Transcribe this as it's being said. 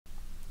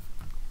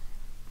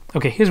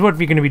Okay, here's what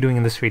we're going to be doing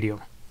in this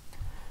video.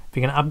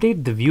 We're going to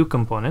update the view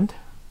component,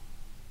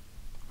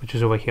 which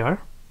is over here,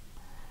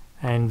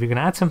 and we're going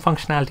to add some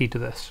functionality to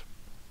this.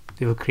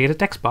 We will create a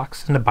text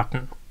box and a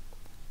button.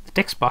 The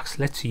text box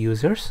lets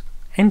users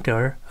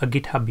enter a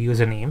GitHub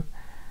username,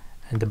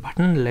 and the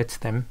button lets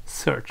them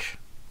search.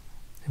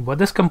 And what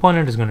this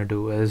component is going to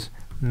do is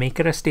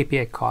make a REST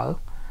API call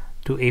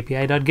to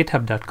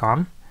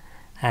api.github.com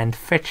and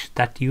fetch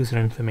that user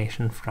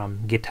information from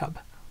GitHub.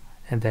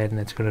 And then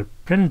it's going to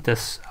print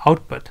this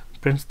output,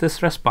 prints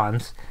this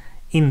response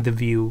in the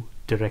view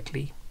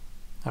directly.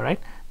 All right,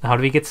 now how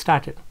do we get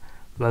started?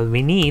 Well,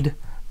 we need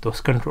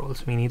those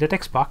controls. We need a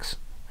text box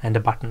and a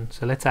button.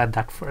 So let's add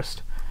that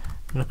first.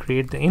 I'm going to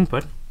create the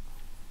input,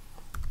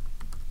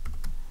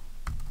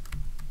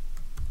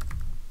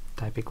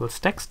 type equals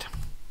text.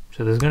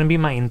 So this is going to be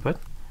my input,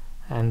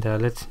 and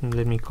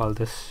let me call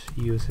this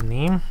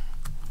username,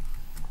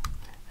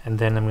 and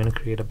then I'm going to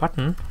create a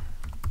button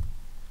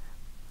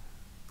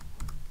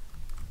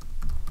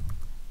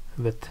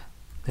with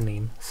the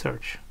name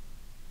search.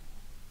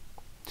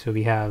 So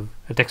we have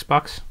a text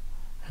box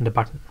and a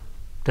button.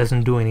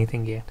 Doesn't do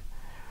anything yet.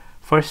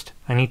 First,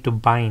 I need to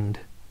bind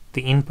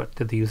the input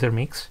that the user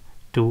makes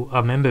to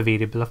a member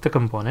variable of the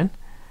component,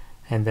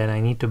 and then I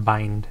need to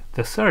bind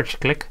the search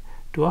click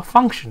to a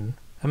function,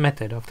 a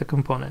method of the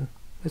component.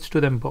 Let's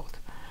do them both.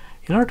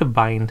 In order to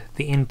bind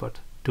the input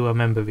to a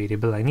member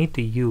variable, I need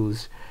to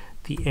use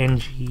the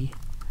ng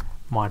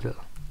model,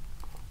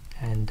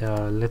 and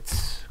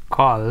let's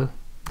call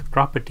the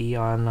property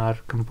on our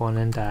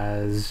component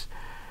as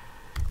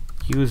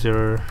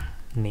user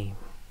name.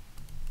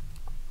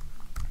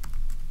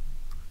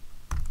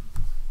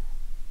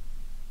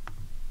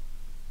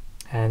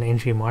 And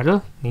ng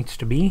model needs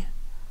to be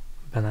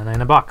banana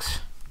in a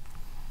box.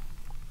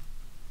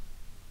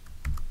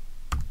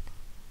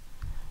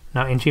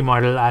 Now ng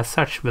model as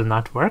such will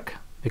not work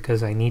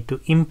because I need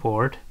to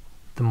import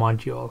the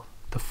module,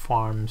 the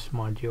forms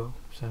module.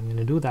 So I'm going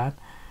to do that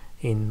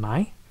in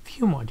my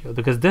view module,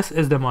 because this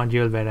is the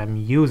module where I'm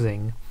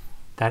using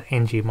that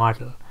ng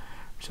model.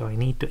 So I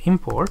need to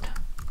import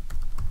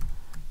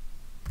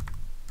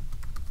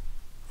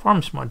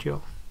forms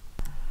module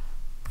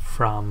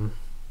from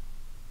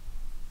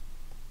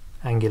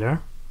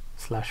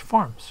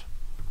Angular/forms.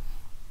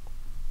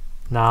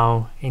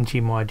 Now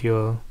ng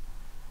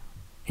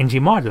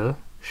model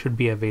should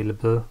be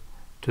available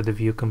to the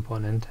view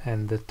component,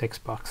 and the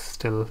text box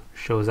still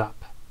shows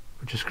up,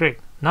 which is great.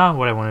 Now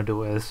what I want to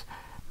do is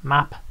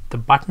map the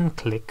button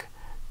click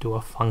to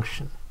a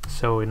function.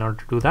 So in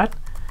order to do that,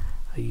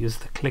 I use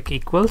the click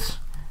equals,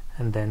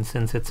 and then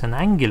since it's an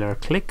Angular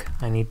click,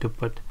 I need to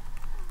put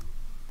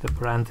the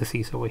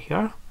parentheses over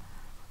here,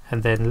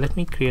 and then let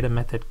me create a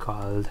method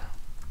called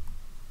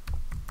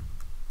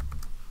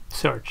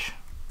search.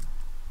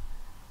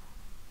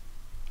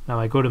 Now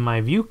I go to my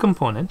view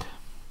component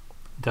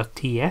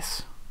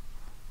 .ts,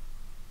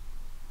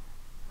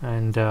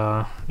 and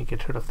we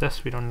get rid of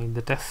this. We don't need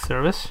the test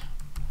service.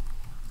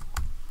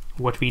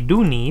 What we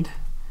do need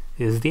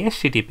is the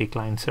HTTP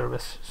client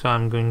service. So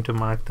I'm going to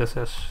mark this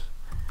as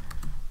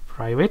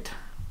private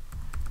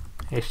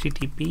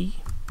HTTP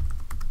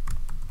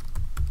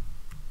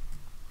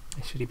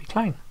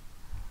client.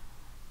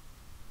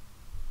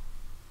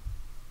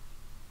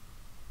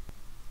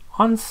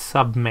 On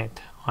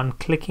submit, on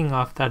clicking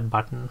off that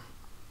button,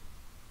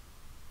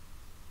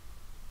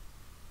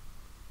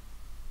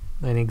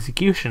 an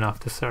execution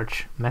of the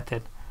search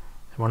method,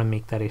 I want to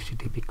make that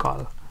HTTP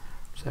call.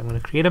 So I'm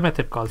going to create a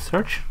method called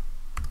search,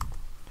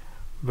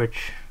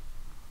 which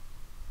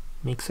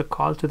makes a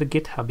call to the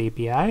GitHub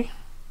API,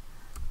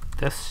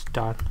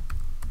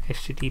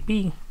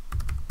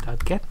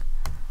 this.http.get,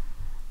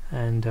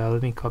 and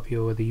let me copy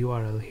over the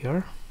URL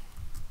here.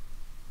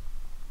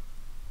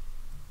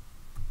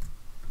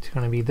 It's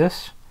going to be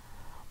this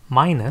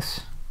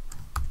minus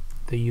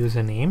the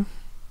username,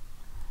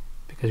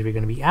 because we're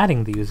going to be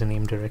adding the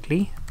username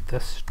directly.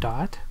 This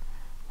dot,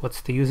 what's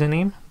the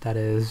username? That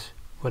is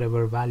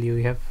whatever value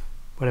we have,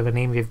 whatever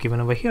name we have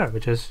given over here,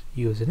 which is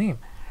username.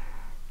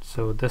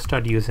 So this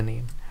dot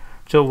username.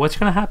 So what's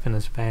going to happen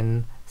is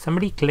when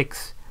somebody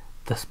clicks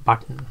this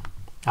button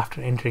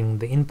after entering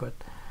the input,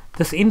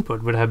 this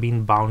input would have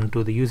been bound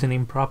to the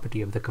username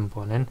property of the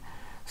component.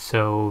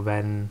 So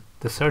when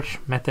the search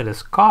method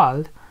is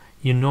called,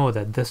 you know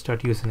that this dot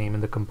username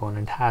in the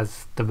component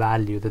has the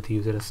value that the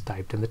user has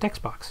typed in the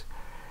text box.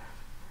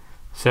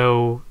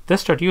 So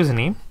this dot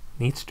username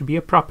needs to be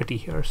a property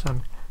here. So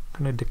I'm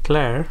going to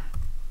declare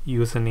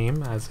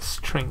username as a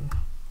string,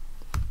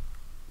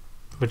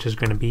 which is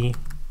going to be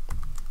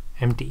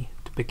empty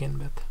to begin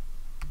with.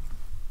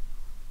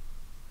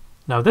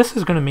 Now this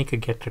is going to make a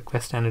GET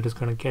request, and it is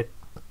going to get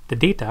the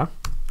data,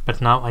 but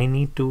now I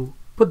need to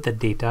put the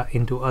data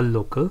into a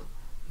local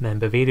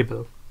member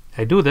variable.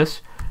 I do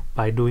this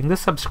by doing the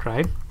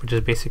subscribe, which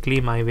is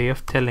basically my way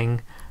of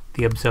telling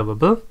the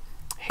observable,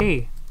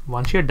 hey,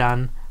 once you're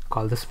done,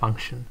 call this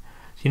function.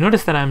 So you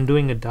notice that I'm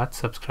doing a dot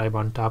subscribe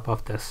on top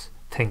of this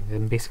thing.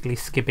 I'm basically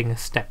skipping a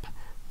step.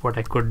 What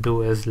I could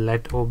do is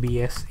let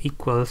obs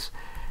equals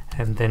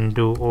and then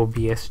do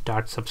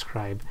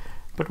obs.subscribe.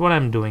 But what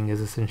I'm doing is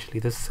essentially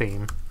the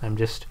same. I'm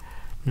just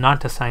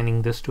not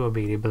assigning this to a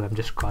variable. I'm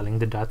just calling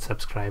the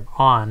 .subscribe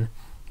on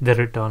the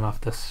return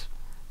of this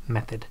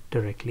method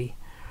directly.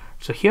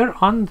 So here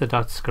on the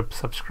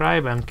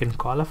 .subscribe, I can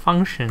call a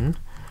function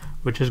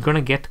which is going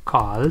to get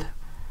called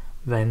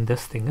when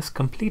this thing is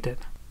completed.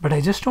 But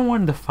I just don't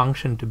want the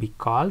function to be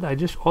called. I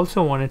just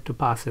also want it to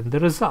pass in the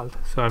result.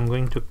 So I'm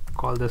going to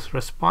call this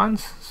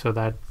response, so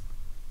that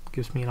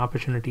gives me an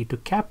opportunity to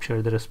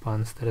capture the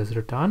response that is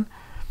returned.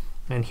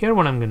 And here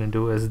what I'm going to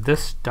do is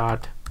this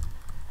dot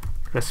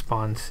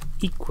response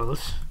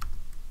equals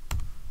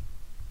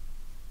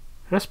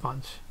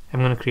response. I'm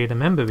going to create a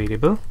member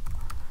variable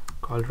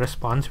called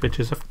response, which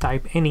is of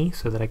type any,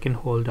 so that I can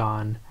hold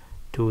on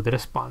to the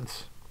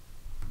response.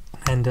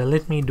 And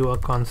let me do a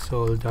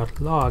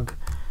console.log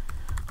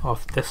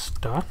of this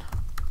dot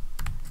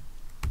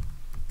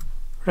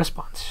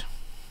response.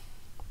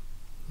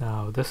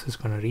 Now this is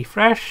going to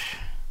refresh.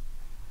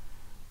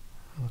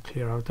 I'll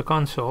clear out the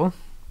console,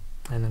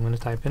 and I'm going to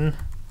type in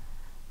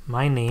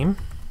my name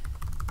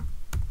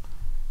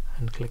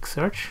and click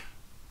search.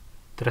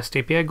 The REST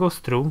API goes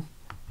through,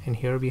 and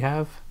here we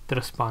have the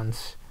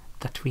response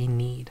that we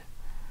need.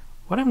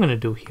 What I'm going to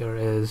do here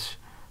is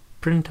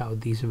print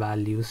out these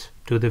values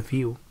to the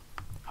view.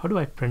 How do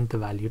I print the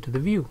value to the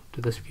view,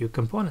 to this view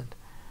component?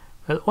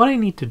 Well, all I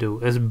need to do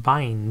is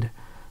bind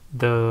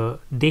the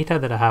data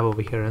that I have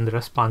over here in the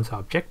response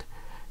object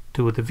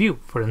to the view.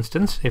 For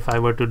instance, if I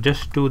were to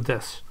just do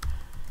this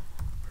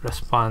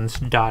response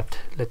dot,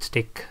 let's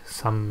take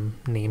some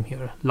name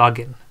here,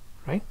 login,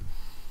 right?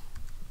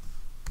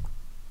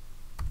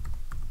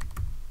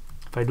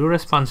 If I do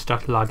response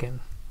dot login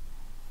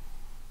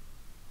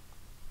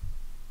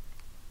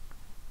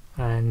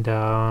and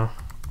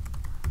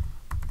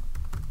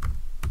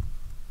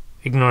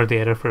ignore the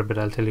error for a bit,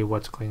 I'll tell you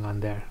what's going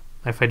on there.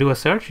 If I do a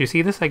search, you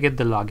see this, I get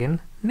the login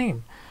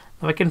name.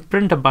 Now I can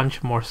print a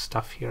bunch more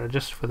stuff here.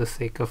 Just for the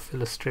sake of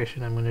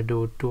illustration, I'm going to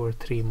do 2 or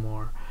 3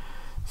 more.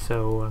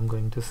 So I'm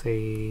going to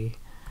say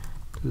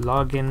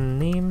login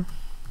name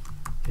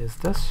is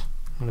this.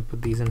 I'm going to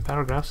put these in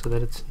paragraphs so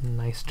that it's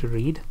nice to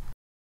read.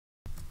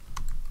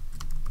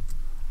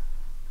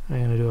 I'm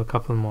going to do a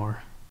couple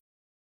more.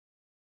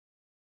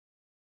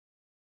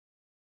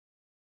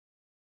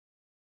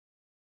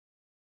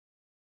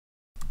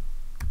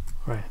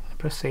 Right,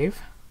 press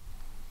save.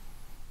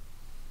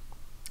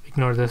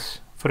 Ignore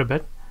this for a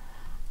bit.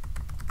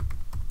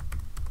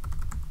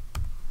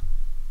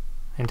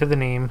 Enter the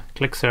name,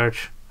 click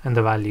search, and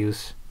the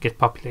values get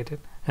populated.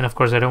 And of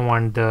course, I don't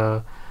want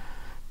the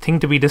thing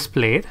to be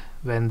displayed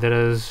when there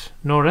is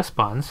no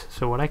response.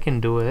 So what I can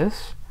do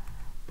is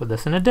put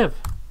this in a div.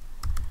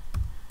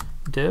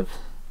 Div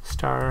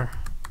star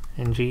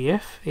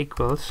ngIf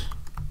equals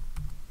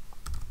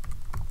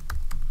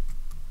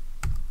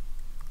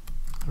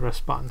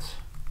response.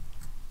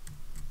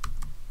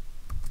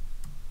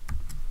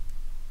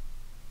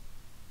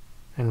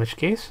 In which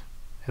case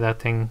that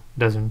thing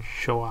doesn't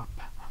show up.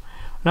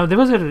 Now there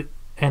was an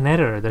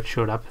error that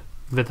showed up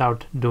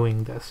without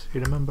doing this. You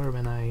remember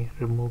when I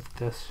removed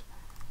this?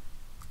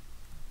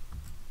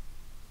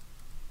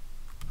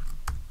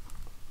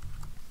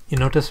 You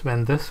notice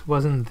when this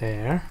wasn't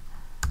there,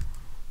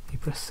 you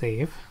press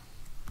save.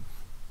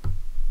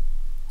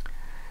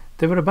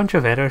 There were a bunch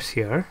of errors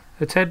here.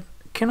 It said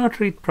cannot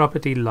read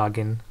property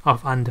login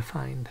of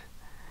undefined.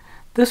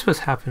 This was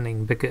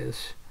happening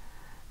because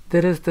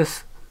there is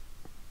this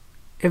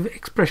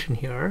expression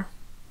here,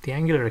 the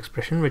Angular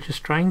expression, which is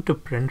trying to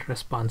print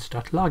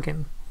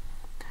response.login.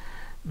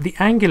 The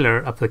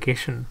Angular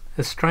application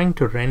is trying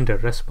to render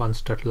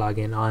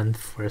response.login on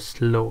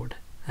first load.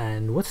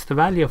 And what's the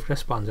value of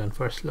response on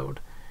first load?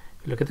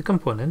 If you look at the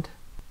component,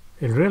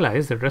 you'll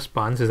realize that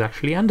response is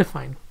actually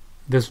undefined.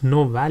 There's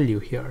no value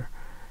here.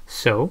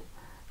 So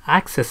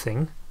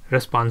accessing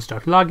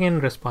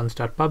response.login,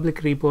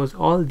 response.public repos,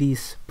 all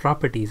these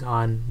properties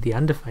on the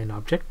undefined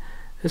object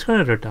is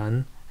going to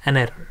return an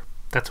error.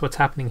 That's what's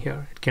happening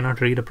here. It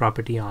cannot read a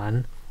property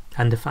on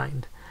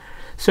undefined.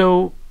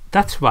 So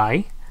that's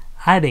why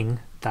adding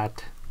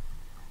that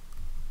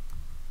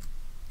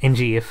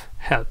ngIf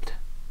helped.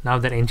 Now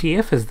that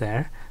ngIf is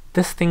there,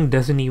 this thing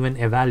doesn't even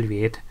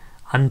evaluate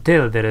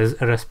until there is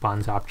a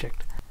response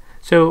object.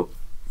 So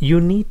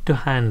you need to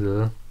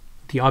handle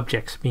the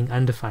objects being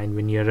undefined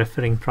when you're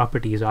referring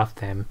properties of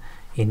them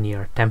in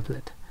your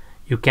template.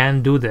 You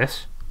can do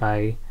this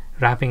by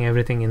wrapping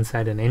everything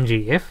inside an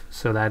ngIf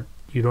so that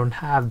you don't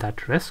have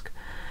that risk.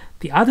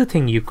 The other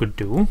thing you could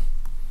do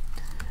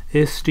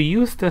is to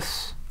use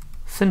this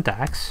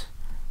syntax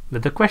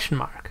with a question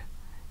mark.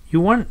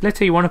 Let's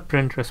say you want to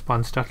print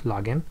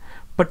response.login,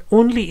 but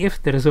only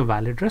if there is a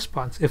valid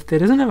response. If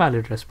there isn't a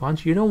valid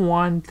response, you don't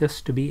want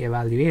this to be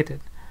evaluated.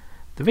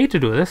 The way to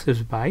do this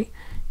is by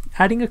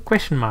adding a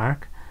question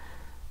mark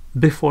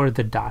before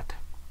the dot.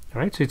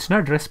 All right, so it's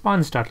not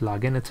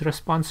response.login, it's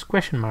response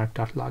question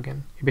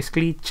mark.login. You're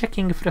basically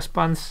checking if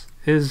response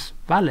is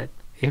valid.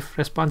 If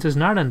response is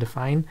not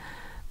undefined,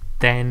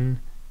 then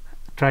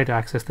try to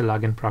access the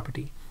login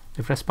property.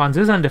 If response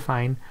is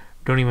undefined,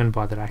 don't even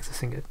bother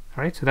accessing it.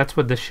 All right, so that's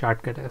what this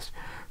shortcut is.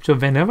 So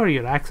whenever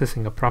you're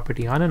accessing a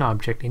property on an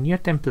object in your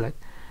template,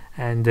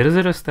 and there is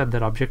a risk that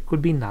that object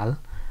could be null,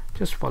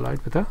 just follow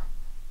it with a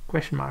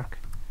question mark.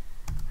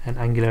 And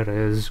Angular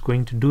is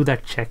going to do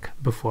that check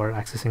before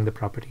accessing the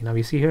property. Now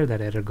you see here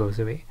that error goes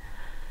away.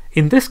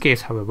 In this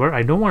case, however,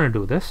 I don't want to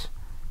do this.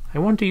 I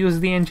want to use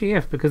the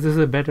NGF because this is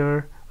a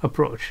better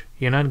approach.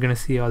 You're not going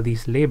to see all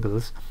these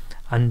labels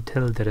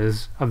until there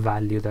is a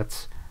value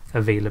that's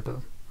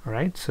available. All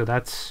right, so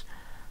that's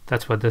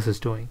what this is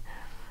doing.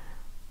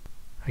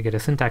 I get a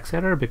syntax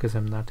error because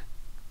I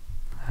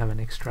have an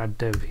extra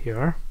div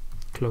here,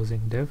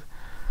 closing div.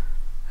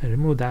 I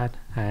remove that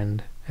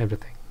and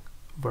everything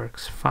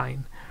works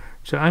fine.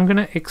 So I'm going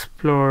to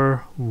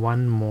explore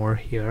one more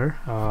here.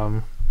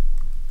 I'm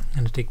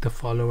going to take the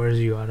followers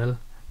URL.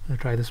 I'm going to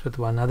try this with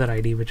one other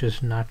ID which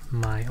is not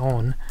my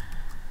own.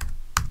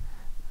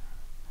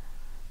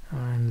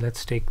 And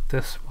let's take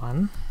this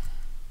one.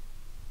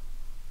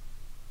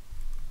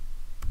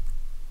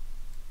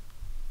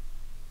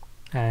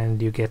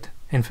 And you get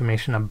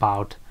information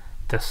about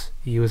this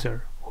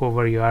user.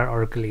 Whoever you are,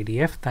 Oracle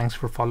ADF, thanks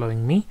for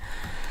following me.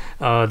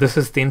 This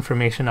is the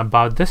information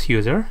about this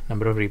user,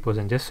 number of repos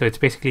and this. So it's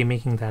basically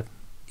making that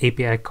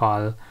API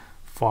call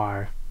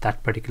for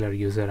that particular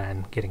user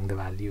and getting the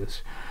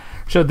values.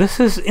 So this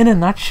is, in a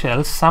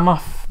nutshell, some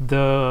of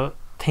the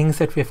things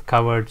that we've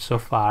covered so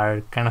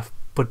far kind of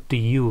put to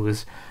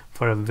use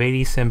for a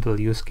very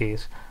simple use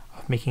case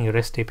of making a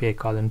REST API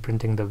call and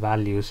printing the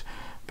values.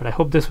 But I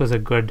hope this was a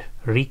good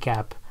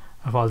recap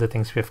of all the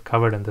things we've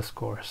covered in this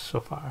course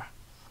so far.